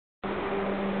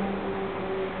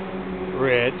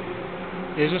Red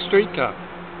is a street cop.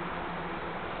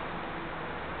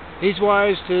 He's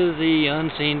wise to the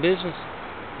unseen business.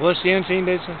 What's the unseen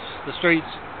business? The streets.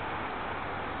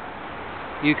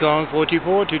 You call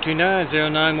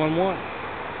 424-229-0911.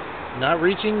 Not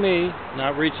reaching me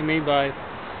by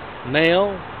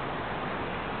mail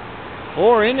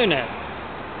or internet.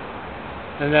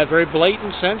 And that very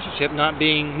blatant censorship not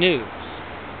being news.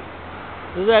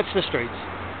 That's the streets.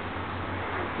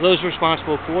 Those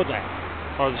responsible for that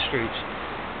are the streets.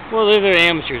 Well, they're the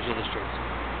amateurs of the streets.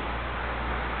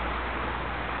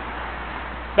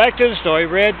 Back to the story.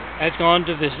 Red has gone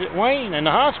to visit Wayne in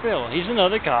the hospital. He's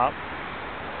another cop.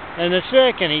 And the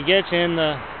second he gets in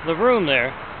the room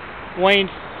there, Wayne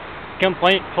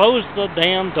close the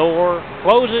damn door,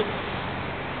 close it,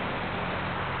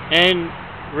 and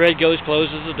Red goes,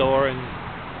 closes the door, and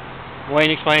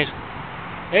Wayne explains,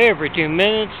 every 2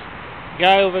 minutes, the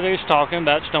guy over there is talking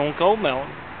about Stone Cold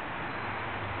Melton.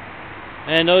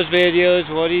 And those videos,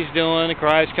 what he's doing, the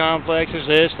Christ complexes,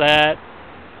 this, that,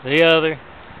 the other.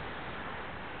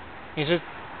 He says,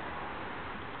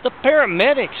 the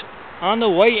paramedics on the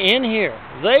way in here,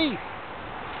 they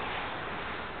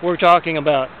were talking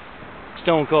about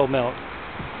Stone Cold Melton.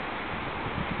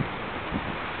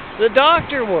 The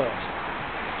doctor was.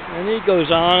 And he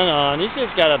goes on and on. He's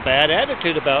just got a bad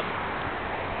attitude about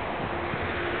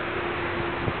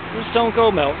the Stone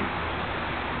Cold Melton.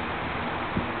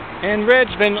 And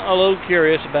Red's been a little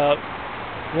curious about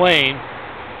Wayne.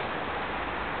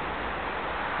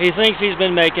 He thinks he's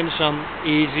been making some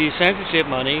easy censorship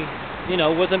money, you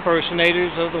know, with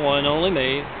impersonators of the one and only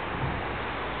me.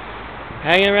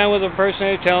 Hanging around with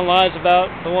impersonators, telling lies about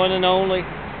the one and only.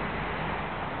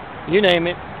 You name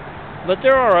it. But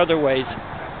there are other ways.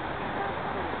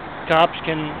 Cops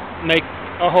can make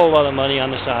a whole lot of money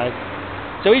on the side.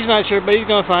 So he's not sure, but he's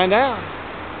going to find out.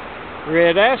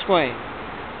 Red asked Wayne.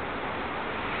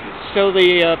 So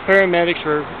the paramedics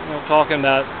were talking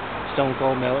about Stone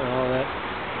Cold Melton and all that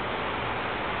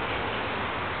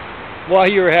while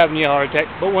you were having your heart attack.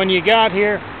 But when you got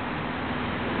here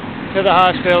to the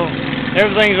hospital,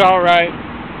 everything's all right.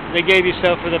 They gave you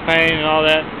stuff for the pain and all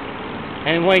that.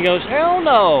 And Wayne goes, hell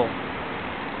no.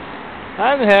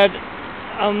 I haven't had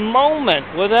a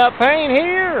moment without pain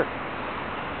here.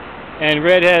 And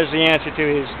Red has the answer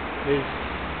to his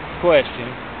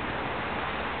question.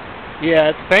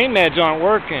 Yeah, the pain meds aren't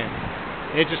working.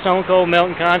 It's a Stone Cold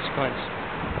Melton consequence.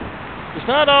 It's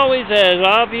not always as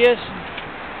obvious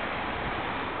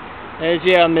as,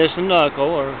 yeah, miss a knuckle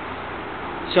or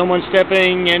someone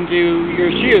stepping into your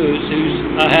shoes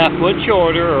who's a half foot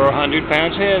shorter or 100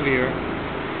 pounds heavier.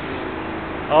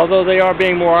 Although they are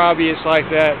being more obvious like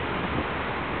that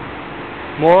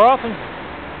more often.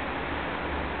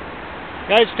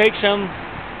 Guys, take some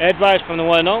advice from the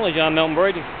one and only John Melton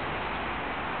Brady.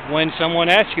 When someone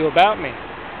asks you about me,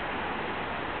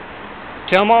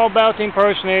 tell them all about the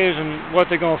impersonators and what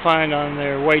they're going to find on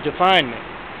their way to find me.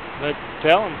 But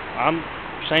tell them I'm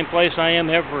same place I am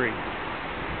every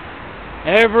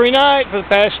night for the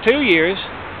past 2 years.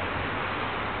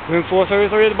 Room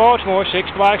 433 of the Baltimore,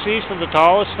 6 blocks east of the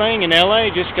tallest thing in LA.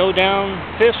 Just go down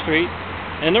 5th Street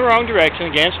in the wrong direction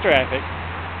against traffic.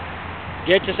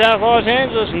 Get to South Los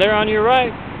Angeles and there on your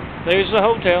right, there's the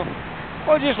hotel.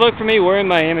 Or just look for me wearing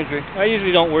my imagery. I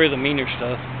usually don't wear the meaner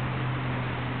stuff.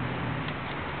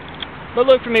 But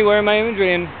look for me wearing my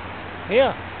imagery and,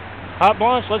 yeah, hot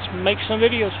blunts, let's make some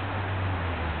videos.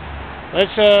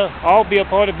 Let's all be a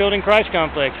part of building Christ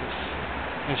complexes,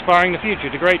 inspiring the future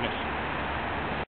to greatness.